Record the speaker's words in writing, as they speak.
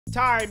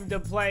Time to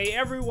play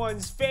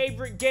everyone's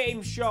favorite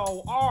game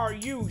show. Are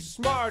you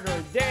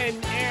smarter than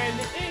an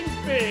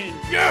infant?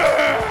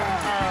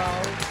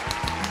 Yeah!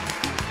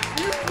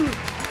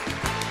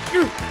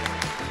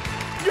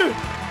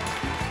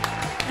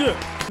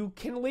 You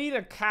can lead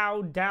a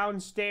cow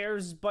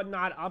downstairs but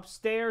not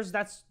upstairs.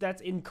 That's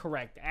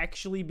incorrect,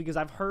 actually, because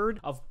I've heard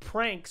of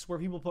pranks where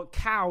people put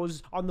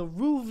cows on the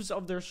roofs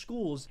of their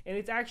schools, and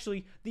it's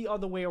actually the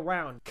other way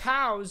around.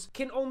 Cows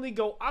can only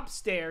go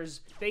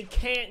upstairs, they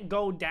can't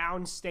go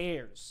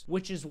downstairs,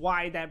 which is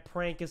why that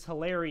prank is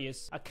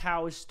hilarious. A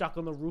cow is stuck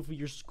on the roof of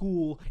your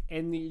school,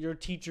 and your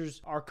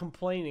teachers are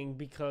complaining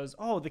because,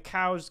 oh, the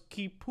cows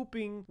keep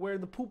pooping where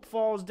the poop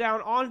falls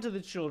down onto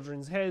the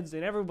children's heads,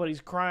 and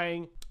everybody's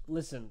crying.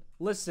 Listen,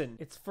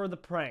 it's for the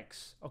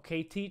pranks,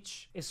 okay,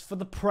 teach? It's for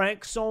the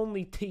pranks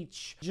only,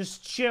 teach.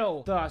 Just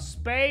chill. The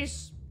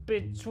space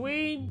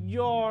between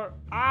your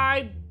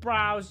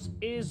eyebrows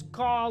is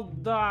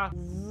called the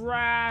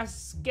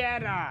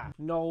rascetta.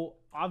 No,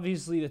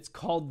 obviously that's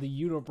called the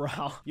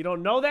unibrow. You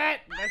don't know that?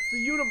 That's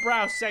the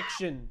unibrow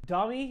section,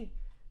 dummy.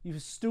 You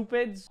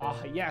stupids. Oh,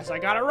 yes, I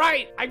got it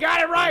right. I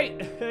got it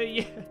right.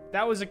 Yeah,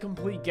 that was a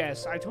complete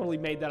guess. I totally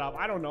made that up.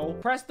 I don't know.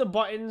 Press the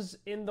buttons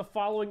in the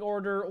following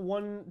order.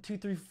 1, 2,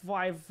 3,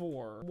 5,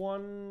 4.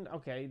 1.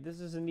 Okay, this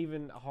isn't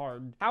even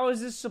hard. How is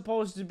this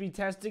supposed to be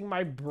testing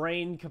my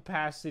brain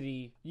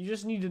capacity? You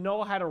just need to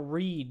know how to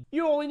read.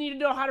 You only need to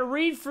know how to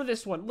read for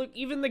this one. Look,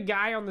 even the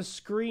guy on the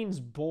screen's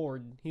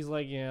bored. He's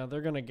like, yeah, they're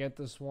gonna get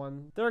this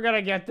one. They're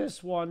gonna get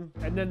this one.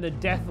 And then the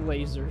death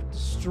laser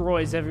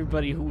destroys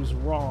everybody who's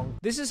wrong.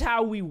 This is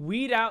how we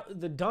weed out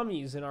the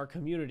dummies in our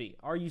community.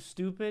 Are you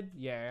stupid?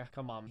 Yeah,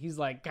 come on. He's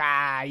like,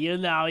 you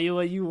know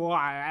what you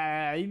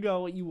want. You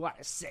know what you want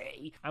to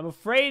say. I'm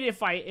afraid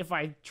if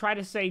I try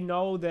to say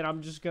no, then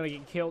I'm just gonna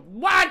get killed.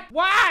 What?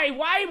 Why?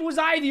 Why was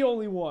I the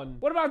only one?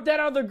 What about that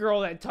other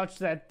girl that touched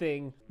that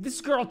thing? This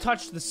girl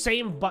touched the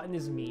same button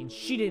as me, and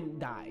she didn't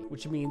die,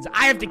 which means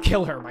I have to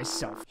kill her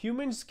myself.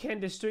 Humans can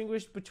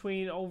distinguish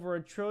between over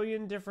 1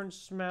 trillion different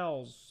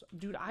smells.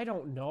 Dude, I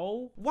don't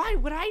know. Why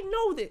would I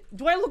know that?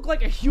 Do I look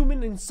like a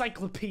human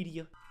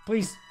encyclopedia?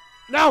 Please.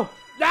 No!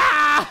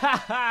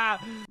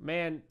 Ah!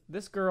 Man,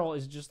 this girl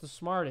is just the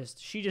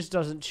smartest. She just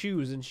doesn't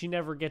choose, and she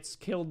never gets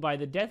killed by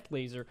the death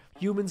laser.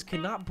 Humans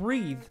cannot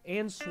breathe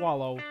and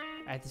swallow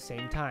at the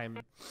same time.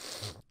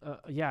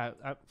 Yeah.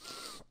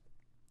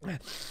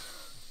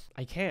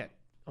 I can't.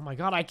 Oh my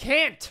god, I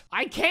can't!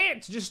 I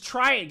can't! Just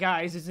try it,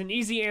 guys. It's an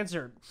easy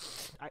answer.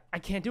 I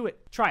can't do it.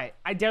 Try it.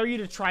 I dare you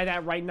to try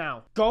that right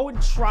now. Go and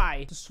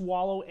try to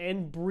swallow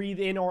and breathe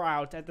in or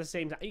out at the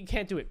same time. You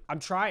can't do it. I'm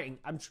trying.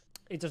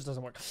 It just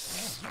doesn't work.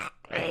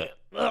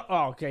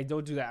 Oh, okay,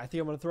 don't do that. I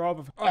think I'm gonna throw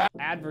up.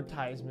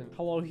 Advertisement.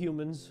 Hello,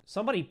 humans.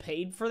 Somebody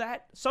paid for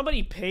that?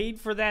 Somebody paid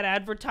for that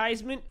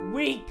advertisement?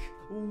 Weak.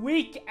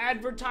 Weak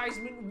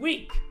advertisement.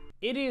 Weak.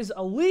 It is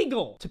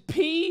illegal to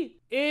pee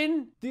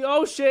in the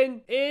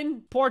ocean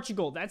in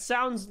Portugal. That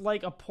sounds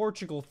like a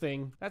Portugal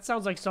thing. That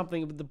sounds like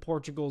something the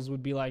Portugals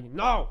would be like,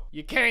 no,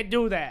 you can't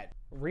do that.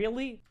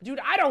 Really?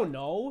 Dude, I don't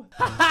know.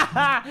 Ha ha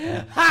ha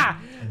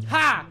ha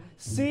ha.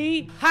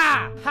 See?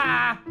 Ha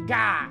ha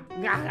ga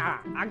ga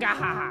ha ga ha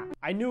ha.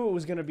 I knew it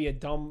was gonna be a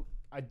dumb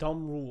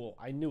rule.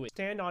 I knew it.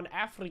 Stand on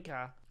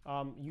Africa.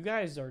 You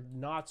guys are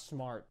not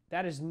smart.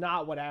 That is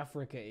not what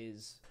Africa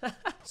is.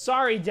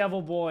 Sorry,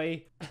 devil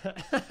boy.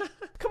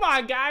 Come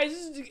on, guys.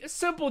 This is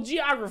simple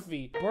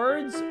geography.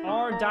 Birds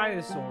are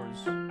dinosaurs.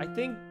 I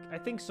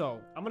think so.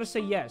 I'm gonna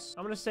say yes.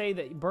 I'm gonna say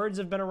that birds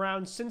have been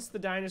around since the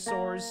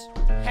dinosaurs.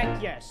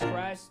 Heck yes.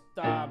 Press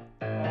the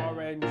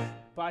orange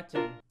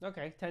button.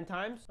 Okay, 10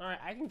 times. All right,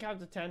 I can count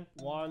to 10.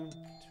 1,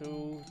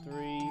 2,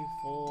 3,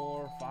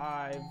 4,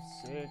 5,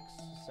 6,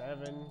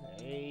 7,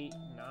 8,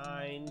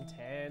 9,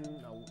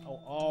 10.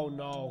 Oh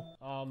no.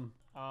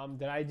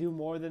 Did I do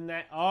more than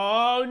that?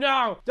 Oh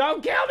no!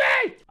 Don't kill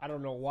me! I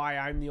don't know why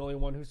I'm the only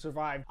one who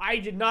survived. I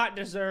did not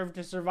deserve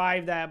to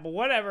survive that, but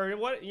whatever.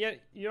 You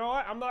know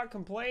what? I'm not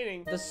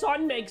complaining. The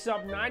sun makes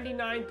up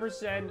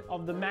 99%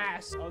 of the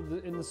mass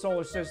in the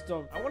solar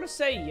system. I want to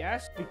say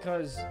yes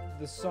because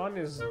the sun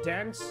is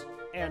dense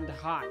and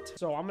hot.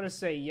 So I'm gonna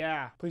say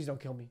yeah. Please don't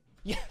kill me.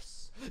 Yes!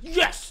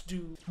 Yes,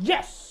 dude.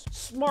 Yes.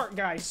 Smart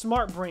guy,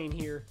 smart brain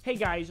here. Hey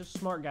guys,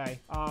 smart guy.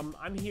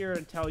 I'm here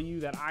to tell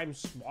you that I'm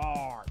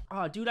smart.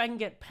 Dude, I can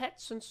get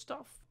pets and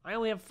stuff. I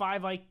only have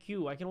 5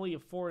 IQ. I can only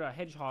afford a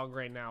hedgehog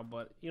right now,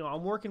 but, you know,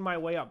 I'm working my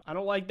way up. I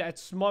don't like that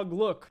smug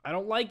look. I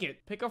don't like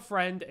it. Pick a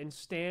friend and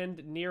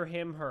stand near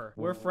him, her.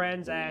 We're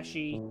friends,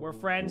 Ashy. We're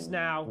friends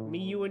now. Me,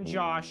 you, and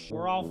Josh.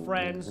 We're all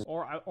friends.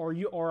 Or are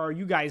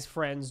you guys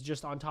friends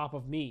just on top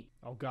of me?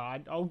 Oh,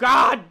 God. Oh,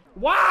 God!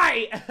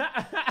 Why?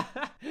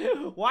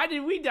 Why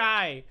did we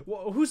die?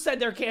 Who said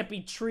there can't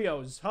be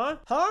trios? Huh?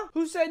 Huh?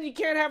 Who said you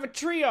can't have a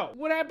trio?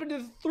 What happened to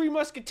the Three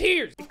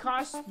Musketeers? It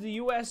costs the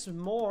US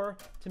more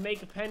to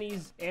make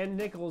pennies and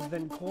nickels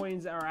than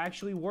coins are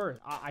actually worth.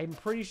 I'm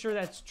pretty sure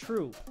that's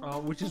true.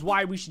 Which is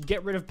why we should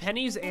get rid of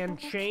pennies and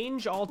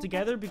change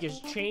altogether, because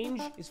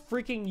change is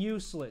freaking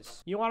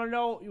useless. You wanna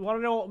know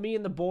what me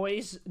and the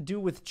boys do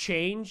with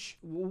change?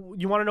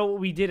 You wanna know what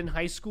we did in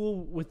high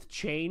school with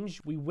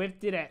change? We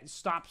whipped it at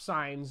stop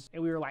signs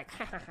and we were like,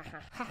 ha, ha, ha,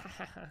 ha,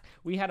 ha, ha.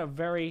 We had a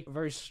very,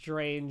 very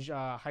strange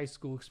high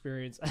school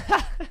experience.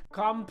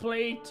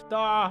 Complete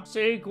the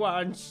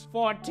sequence.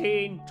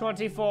 14,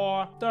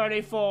 24,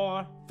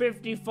 34,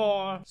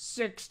 54,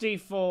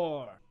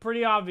 64.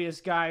 Pretty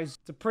obvious, guys.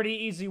 It's a pretty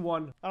easy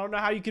one. I don't know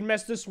how you can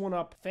mess this one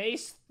up.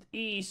 Face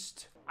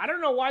east. I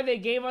don't know why they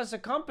gave us a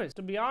compass.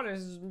 To be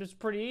honest, it's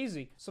pretty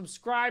easy.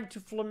 Subscribe to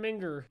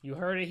Flamingo. You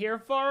heard it here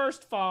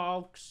first,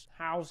 folks.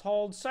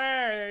 Household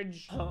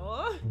sage.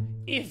 Huh?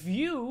 If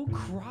you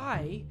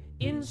cry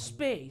in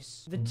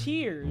space, the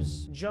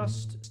tears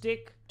just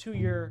stick to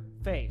your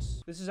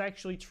face. This is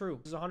actually true.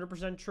 This is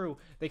 100% true.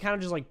 They kind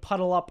of just like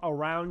puddle up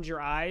around your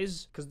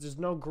eyes because there's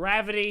no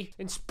gravity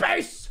in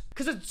space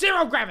because it's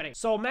zero gravity.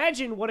 So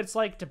imagine what it's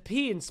like to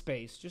pee in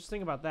space. Just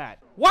think about that.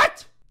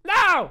 What?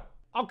 No!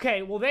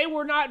 Okay, well, they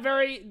were not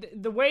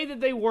the way that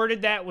they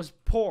worded that was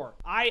poor.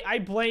 I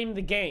blame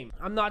the game.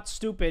 I'm not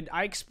stupid.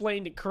 I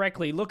explained it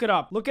correctly. Look it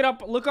up. Look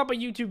up a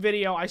YouTube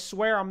video. I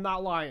swear I'm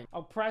not lying.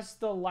 I'll press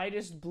the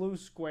lightest blue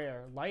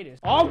square.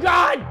 Lightest. Oh,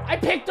 God! I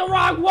picked the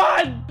wrong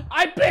one!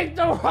 I picked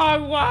the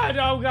wrong one!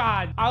 Oh,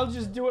 God. I'll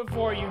just do it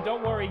for you.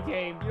 Don't worry,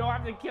 game. You don't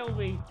have to kill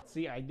me.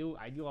 See, I knew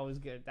I was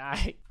gonna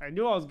die. I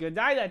knew I was gonna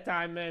die that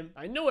time, man.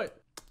 I knew it.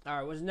 All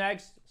right, what's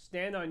next?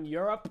 Stand on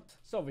Europe.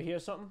 It's over here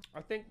something. I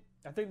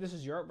think this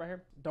is Europe right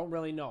here. Don't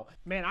really know.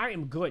 Man, I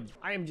am good.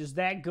 I am just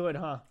that good,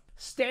 huh?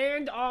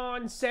 Stand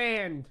on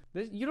sand.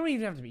 You don't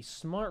even have to be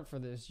smart for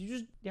this.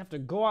 You have to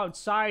go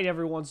outside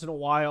every once in a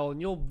while and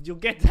you'll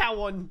get that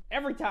one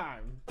every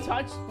time.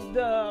 Touch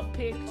the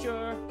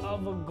picture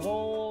of a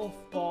golf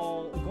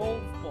ball.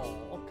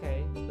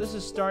 Okay. This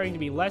is starting to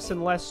be less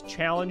and less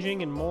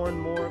challenging and more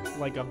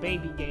like a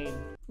baby game.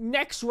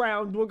 Next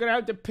round, we're gonna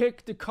have to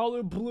pick the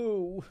color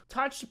blue.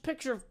 Touch the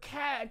picture of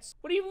cats.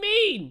 What do you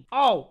mean?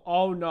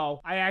 Oh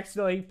no. I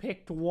accidentally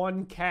picked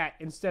one cat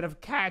instead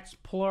of cats,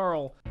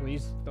 plural.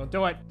 Please, don't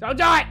do it. Don't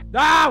do it!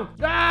 No!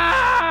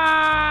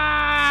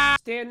 No!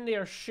 Stand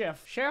near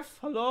chef. Chef,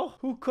 hello?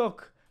 Who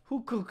cook,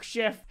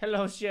 chef?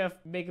 Hello, chef.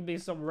 Making me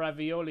some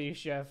ravioli,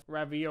 chef.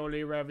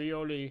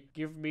 Ravioli.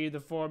 Give me the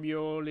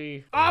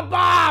formuoli. Oh,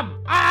 Bob!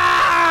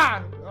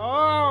 Ah!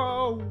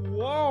 Oh,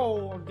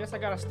 whoa. I guess I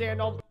gotta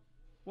stand on...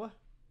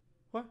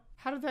 What?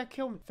 How did that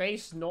kill me?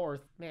 Face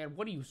north. Man,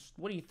 what do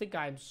you think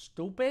I'm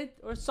stupid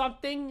or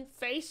something?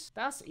 Face?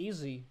 That's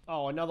easy.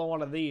 Oh, another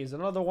one of these.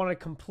 Another one to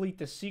complete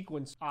the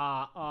sequence.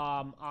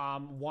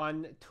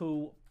 1,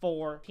 2,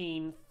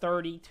 14,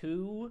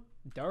 32.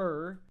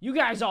 Durr. You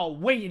guys all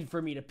waited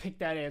for me to pick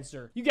that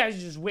answer. You guys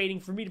are just waiting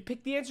for me to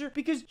pick the answer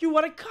because you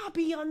want to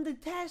copy on the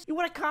test. You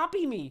want to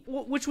copy me,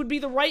 which would be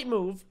the right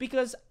move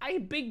because I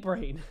have big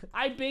brain.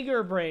 I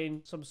bigger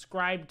brain.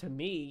 Subscribe to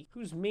me.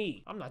 Who's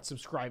me? I'm not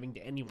subscribing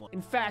to anyone.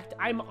 In fact,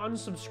 I'm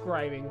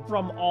unsubscribing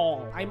from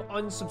all. I'm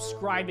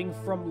unsubscribing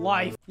from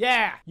life.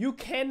 Yeah, you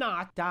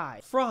cannot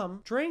die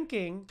from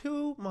drinking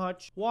too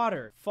much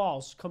water.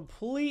 False.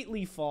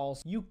 Completely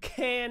false. You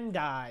can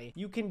die.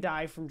 You can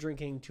die from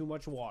drinking too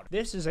much water.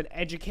 This is an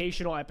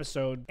educational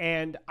episode,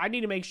 and I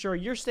need to make sure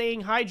you're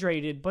staying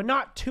hydrated, but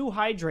not too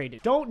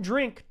hydrated. Don't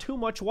drink too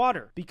much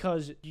water,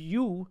 because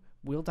you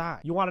will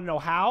die. You want to know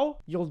how?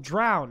 You'll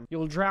drown.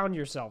 You'll drown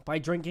yourself by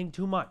drinking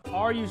too much.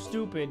 Are you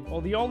stupid? Well,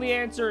 the only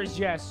answer is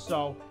yes,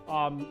 so,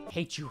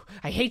 hate you.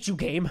 I hate you,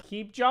 game.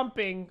 Keep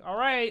jumping. All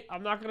right,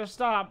 I'm not gonna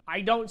stop.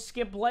 I don't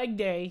skip leg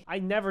day. I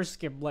never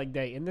skip leg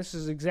day, and this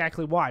is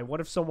exactly why. What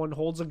if someone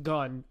holds a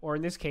gun, or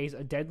in this case,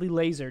 a deadly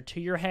laser to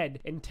your head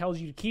and tells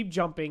you to keep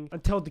jumping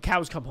until the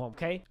cows come home,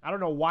 okay? I don't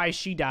know why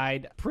she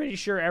died. Pretty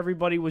sure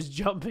everybody was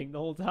jumping the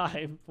whole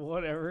time.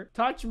 Whatever.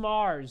 Touch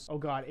Mars. Oh,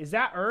 God. Is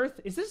that Earth?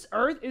 Is this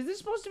Earth? Is this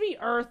supposed to be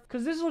Earth?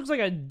 Because this looks like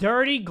a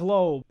dirty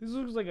globe. This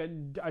looks like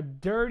a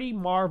dirty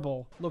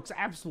marble. Looks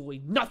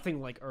absolutely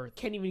nothing like Earth.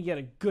 Can't even get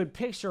a good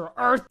picture of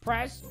Earth.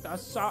 Press the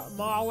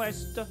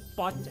smallest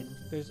button.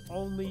 There's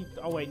only...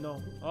 Oh, wait,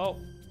 no. Oh,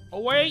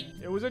 wait.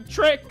 It was a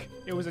trick.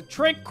 It was a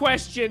trick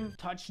question.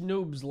 Touch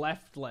noob's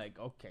left leg.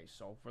 Okay,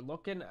 so if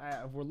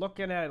we're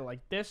looking at it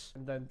like this,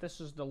 and then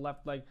this is the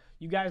left leg.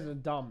 You guys are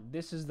dumb.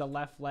 This is the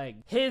left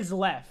leg. His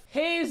left.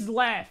 His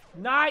left.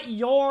 Not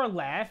your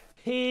left.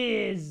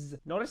 His.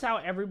 Notice how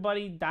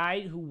everybody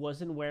died who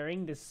wasn't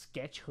wearing the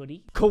Sketch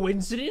hoodie?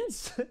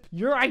 Coincidence?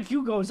 Your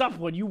IQ goes up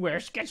when you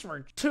wear Sketch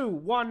merch. 2,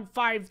 1,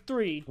 5,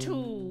 3.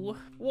 2,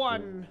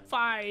 1,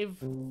 5,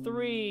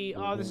 3.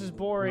 Oh, this is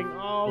boring.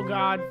 Oh,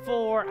 God.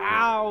 4.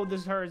 Ow,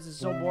 this hurts. It's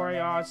so boring.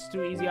 Oh, it's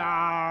too easy.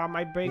 Ah,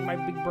 my big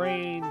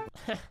brain.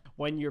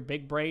 when your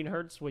big brain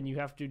hurts, when you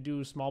have to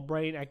do small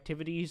brain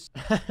activities.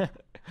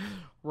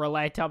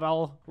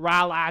 Relatable,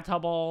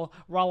 relatable,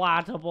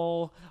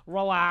 relatable,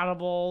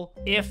 relatable.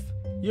 If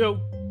you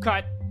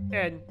cut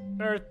an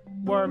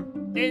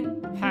earthworm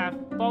in half,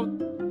 both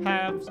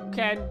halves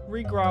can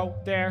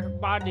regrow their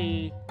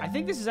body. I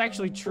think this is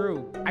actually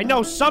true. I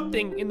know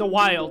something in the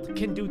wild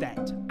can do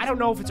that. I don't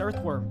know if it's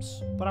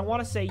earthworms, but I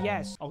want to say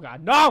yes. Oh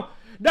God, no!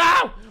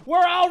 No!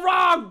 We're all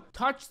wrong!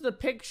 Touch the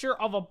picture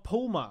of a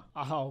puma.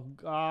 Oh,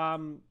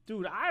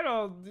 dude, I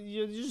don't...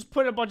 You just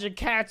put a bunch of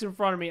cats in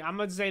front of me. I'm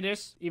gonna say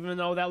this, even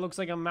though that looks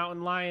like a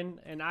mountain lion,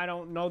 and I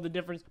don't know the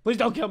difference. Please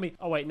don't kill me.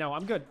 Oh, wait, no,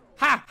 I'm good.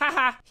 Ha! Ha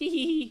ha! Hee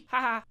hee hee! Ha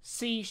ha!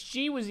 See,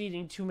 she was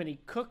eating too many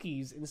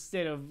cookies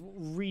instead of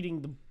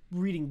reading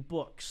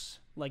books.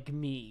 Like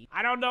me.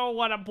 I don't know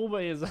what a puma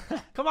is.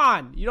 Come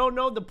on. You don't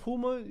know the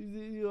puma?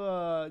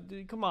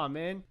 Come on,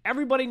 man.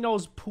 Everybody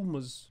knows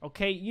pumas,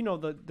 okay? You know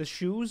the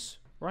shoes,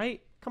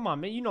 right? Come on,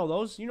 man. You know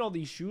those. You know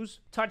these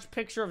shoes. Touch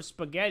picture of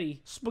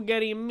spaghetti.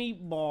 Spaghetti and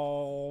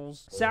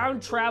meatballs.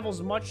 Sound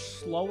travels much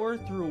slower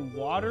through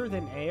water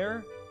than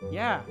air.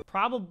 Yeah,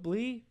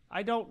 probably.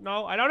 I don't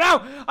know. I don't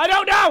know. I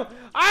don't know.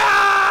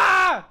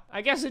 Ah!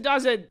 I guess it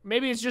doesn't.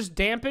 Maybe it's just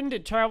dampened.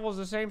 It travels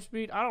the same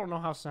speed. I don't know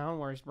how sound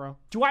works, bro.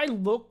 Do I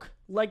look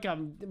like a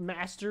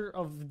master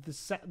of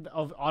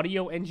of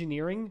audio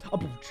engineering?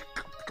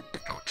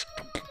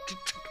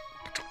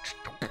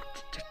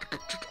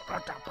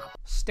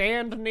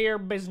 Stand near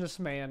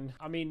businessman.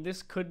 I mean,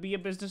 this could be a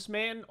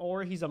businessman,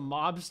 or he's a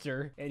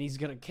mobster, and he's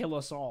gonna kill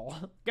us all.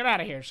 Get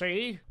out of here,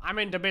 see? I'm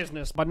into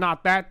business, but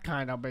not that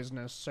kind of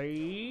business,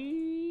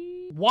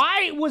 see?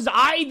 Why was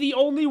I the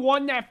only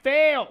one that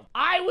failed?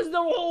 I was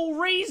the whole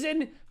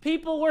reason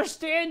people were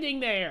standing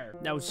there.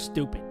 That was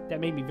stupid.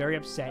 That made me very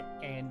upset,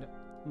 and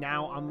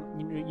now I'm,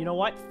 you know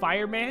what?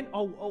 Fireman?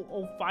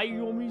 Oh, fire,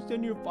 you want me to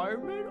stand near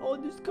fireman? Oh,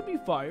 this could be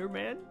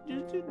fireman.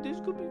 This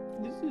could be,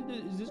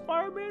 is this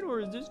fireman or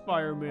is this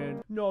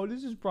fireman? No,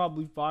 this is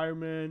probably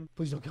fireman.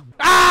 Please don't kill me.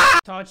 Ah!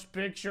 Touch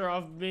picture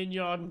of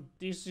Minion.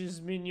 This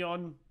is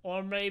Minion.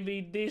 Or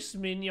maybe this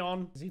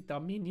Minion. Is it the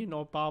Minion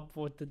or Bob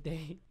for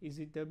today? Is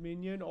it the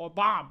Minion or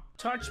Bob?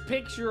 Touch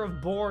picture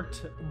of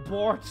Bort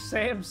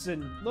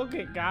Sampson. Look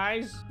at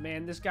guys.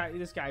 Man, this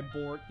guy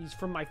Bort, he's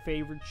from my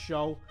favorite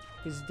show.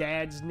 His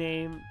dad's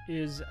name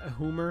is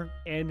Homer,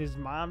 and his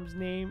mom's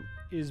name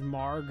is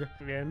Marg,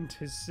 and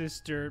his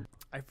sister,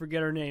 I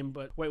forget her name,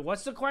 but wait,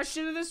 what's the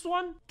question of this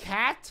one?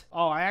 Cat?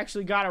 Oh, I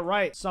actually got it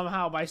right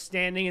somehow by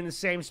standing in the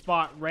same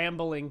spot,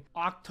 rambling.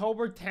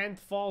 October 10th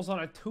falls on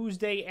a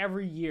Tuesday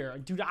every year.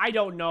 Dude, I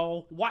don't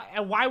know.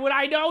 Why would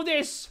I know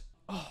this?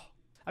 Oh.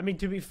 I mean,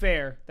 to be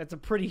fair, that's a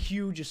pretty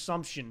huge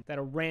assumption that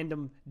a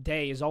random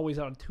day is always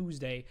on a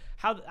Tuesday.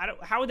 How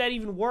would that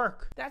even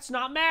work? That's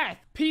not math.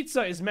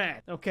 Pizza is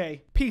math,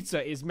 okay?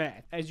 Pizza is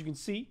math. As you can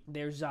see,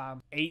 there's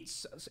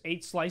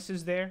 8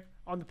 slices there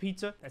on the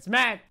pizza. That's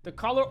math. The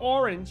color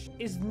orange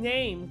is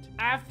named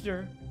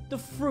after the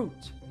fruit.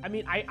 I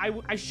mean,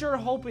 I sure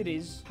hope it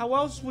is. How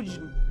else would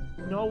you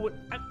know what...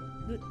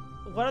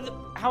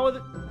 how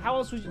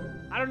else would you...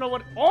 I don't know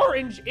what...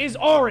 Orange is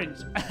orange.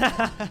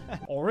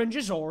 Orange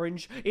is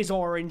orange, is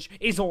orange,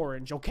 is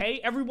orange,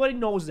 okay? Everybody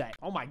knows that.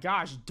 Oh my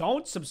gosh,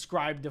 don't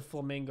subscribe to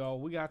Flamingo.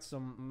 We got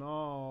some...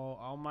 No.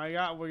 Oh my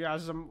god, we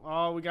got some...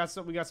 Oh, we got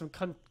some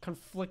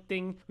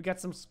conflicting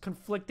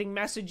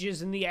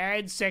messages in the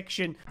ad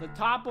section. The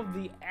top of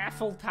the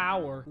Eiffel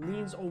Tower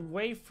leans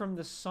away from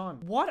the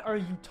sun. What are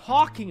you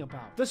talking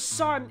about? The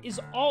sun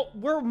is all...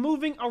 We're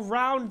moving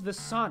around the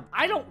sun.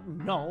 I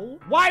don't know.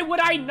 Why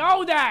would I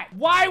know that?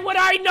 Why would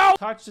I know?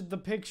 Touch the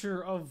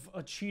picture of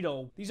a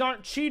Cheeto. These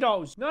aren't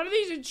Cheetos. None of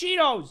these are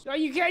Cheetos. No,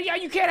 you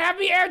can't have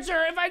me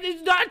answer if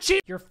it's not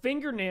Cheetos. Your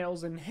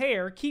fingernails and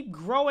hair keep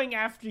growing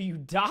after you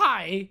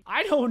die.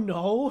 I don't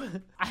know.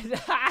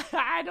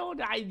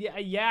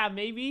 Yeah,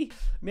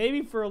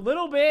 maybe for a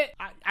little bit.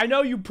 I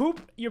know you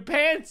poop your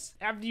pants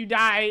after you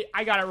die.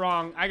 I got it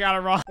wrong.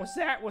 What's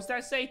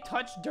that say?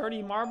 Touch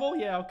dirty marble?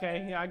 Yeah,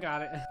 okay. Yeah, I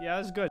got it. Yeah,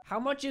 that's good. How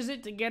much is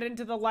it to get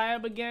into the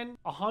lab again?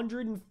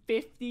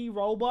 150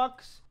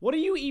 Robux? What do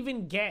you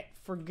even get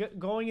for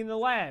going in the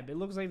lab? It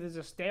looks like there's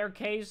a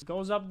staircase,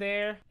 goes up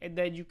there, and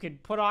then you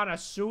could put on a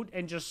suit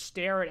and just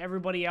stare at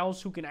everybody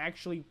else who can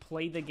actually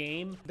play the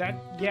game.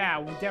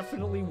 Yeah,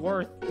 definitely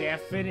worth.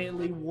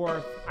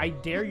 I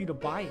dare you to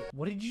buy it.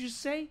 What did you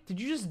just say? Did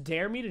you just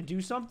dare me to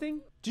do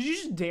something? Did you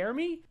just dare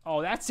me?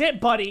 Oh, that's it,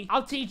 buddy.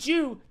 I'll teach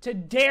you to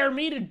dare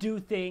me to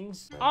do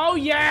things. Oh,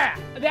 yeah.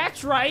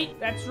 That's right.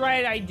 That's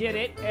right. I did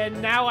it.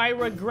 And now I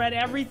regret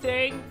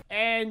everything.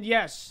 And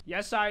yes,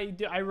 I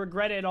do. I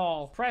regret it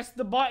all. Press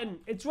the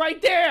button. It's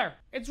right there.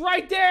 It's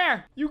right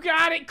there. You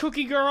got it,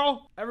 cookie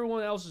girl.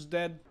 Everyone else is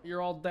dead.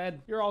 You're all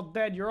dead. You're all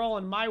dead. You're all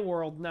in my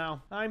world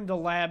now. I'm the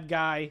lab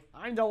guy.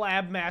 I'm the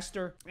lab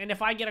master. And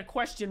if I get a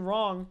question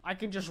wrong, I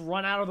can just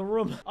run out of the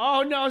room.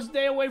 Oh, no.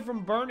 Stay away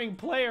from burning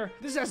player.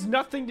 This has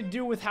nothing to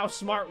do with how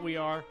smart we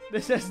are.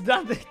 This has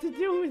nothing to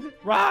do with it.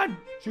 Run!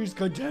 She's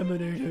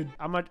contaminated.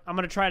 I'm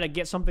gonna try to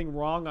get something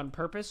wrong on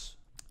purpose.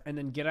 and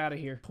then get out of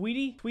here.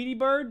 Tweety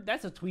bird?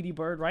 That's a Tweety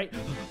bird, right?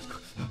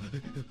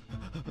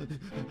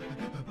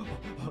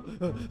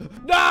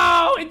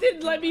 No, it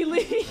didn't let me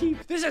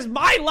leave. This is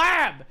my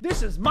lab.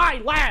 This is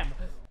my lab.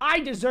 I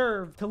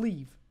deserve to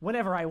leave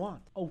whenever I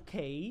want.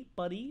 Okay,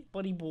 buddy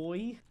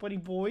boy.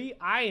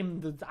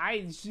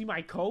 You see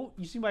my coat?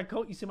 You see my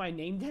coat? You see my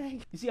name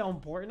tag? You see how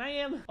important I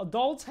am?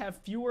 Adults have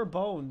fewer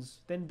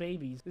bones than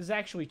babies. This is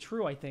actually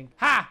true, I think.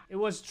 Ha! It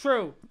was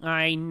true.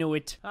 I knew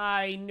it.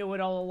 I knew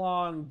it all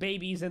along.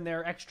 Babies and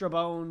their extra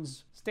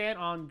bones stand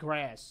on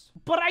grass.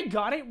 But I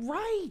got it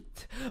right.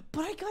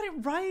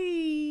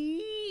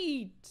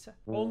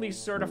 Only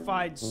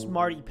certified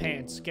smarty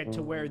pants get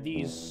to wear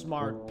these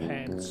smart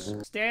pants.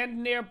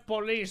 Stand near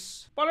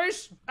police.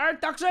 Police!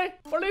 Taxi!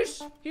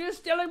 Police! He is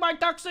stealing my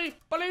taxi!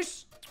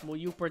 Police! Will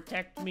you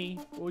protect me?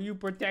 Will you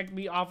protect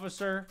me,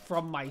 officer?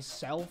 From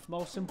myself,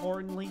 most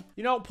importantly.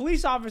 You know,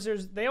 police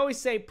officers, they always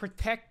say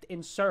protect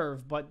and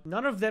serve, but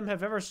none of them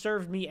have ever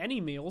served me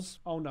any meals.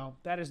 Oh no,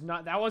 that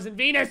wasn't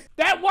Venus!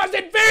 That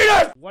wasn't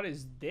Venus! What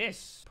is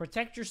this?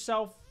 Protect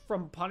yourself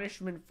from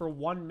punishment for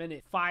 1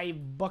 minute. 5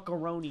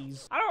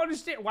 buckaroonies. I don't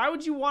understand. Why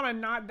would you want to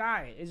not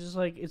die? It's just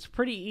like, it's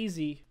pretty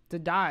easy to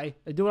die.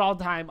 I do it all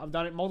the time. I've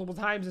done it multiple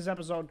times this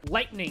episode.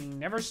 Lightning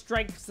never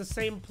strikes the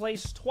same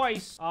place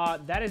twice.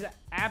 That is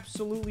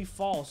absolutely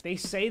false. They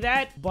say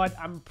that, but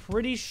I'm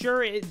pretty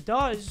sure it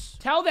does.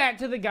 Tell that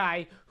to the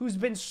guy who's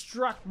been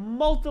struck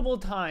multiple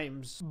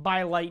times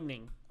by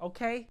lightning.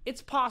 Okay?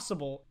 It's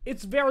possible.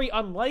 It's very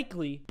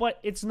unlikely, but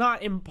it's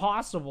not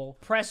impossible.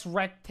 Press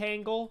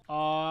rectangle.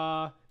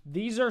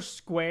 These are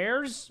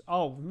squares?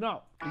 Oh,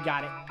 no. We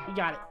got it.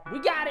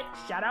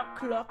 Shout out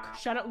Cluck.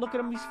 Shout out, look at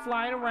him, he's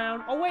flying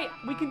around. Oh, wait,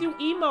 we can do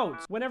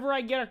emotes. Whenever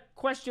I get a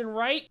question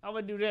right, I'm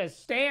gonna do this.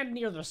 Stand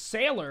near the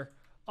sailor.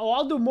 Oh,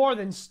 I'll do more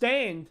than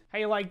stand. How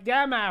you like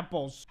them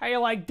apples? How you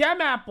like them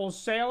apples,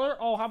 sailor?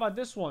 Oh, how about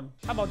this one?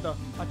 How about the...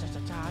 I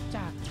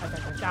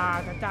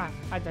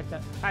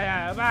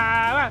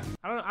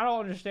don't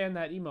understand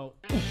that emote.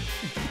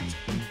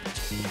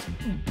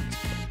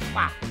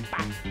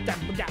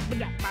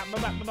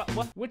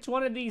 What? Which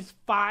one of these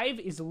 5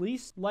 is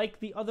least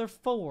like the other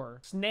 4?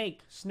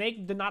 Snake.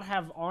 Snake did not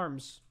have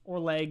arms or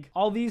leg.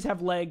 All these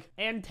have leg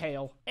and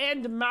tail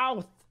and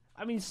mouth.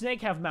 I mean,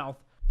 snake have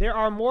mouth. There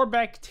are more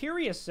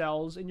bacteria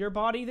cells in your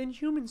body than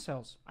human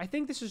cells. I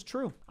think this is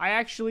true. I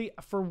actually,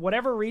 for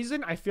whatever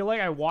reason, I feel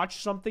like I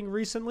watched something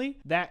recently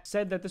that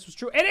said that this was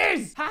true. It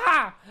is!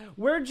 Haha!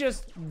 We're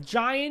just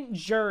giant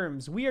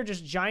germs. We are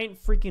just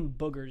giant freaking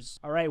boogers.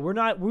 All right,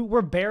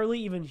 we're barely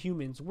even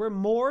humans. We're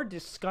more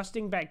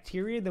disgusting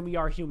bacteria than we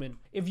are human.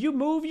 If you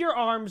move your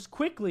arms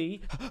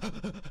quickly,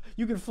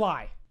 you can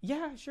fly.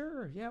 Yeah,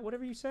 sure. Yeah,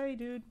 whatever you say,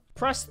 dude.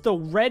 Press the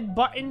red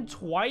button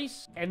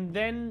twice, and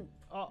then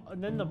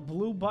the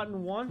blue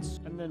button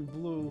once, and then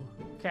blue.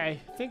 Okay,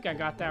 I think I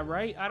got that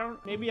right.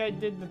 Maybe I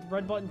did the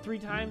red button 3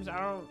 times.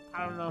 I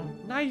don't know.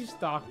 Nice,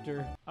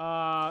 doctor.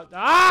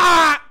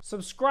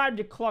 Subscribe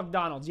to Cluck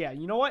Donald's. Yeah,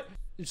 you know what?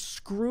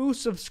 Screw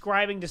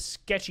subscribing to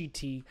Sketchy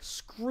T.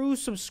 Screw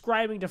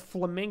subscribing to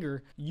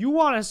Flaminger. You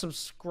want to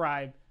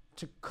subscribe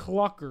to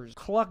Cluckers.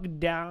 Cluck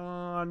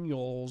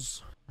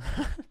Daniels.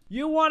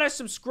 You want to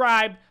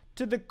subscribe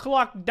to the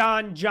Cluck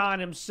Don John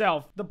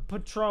himself, the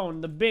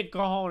patron, the big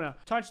kahuna.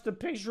 Touch the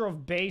picture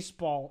of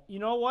baseball. You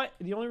know what?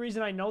 The only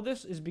reason I know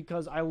this is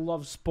because I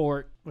love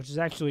sport, which is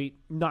actually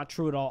not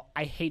true at all.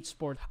 I hate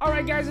sport. All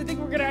right, guys, I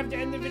think we're gonna have to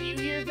end the video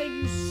here.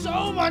 Thank you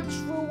so much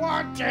for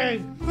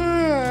watching.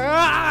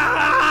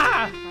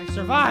 I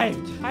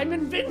survived. I'm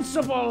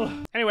invincible.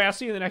 Anyway, I'll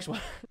see you in the next one.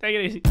 Take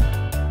it easy.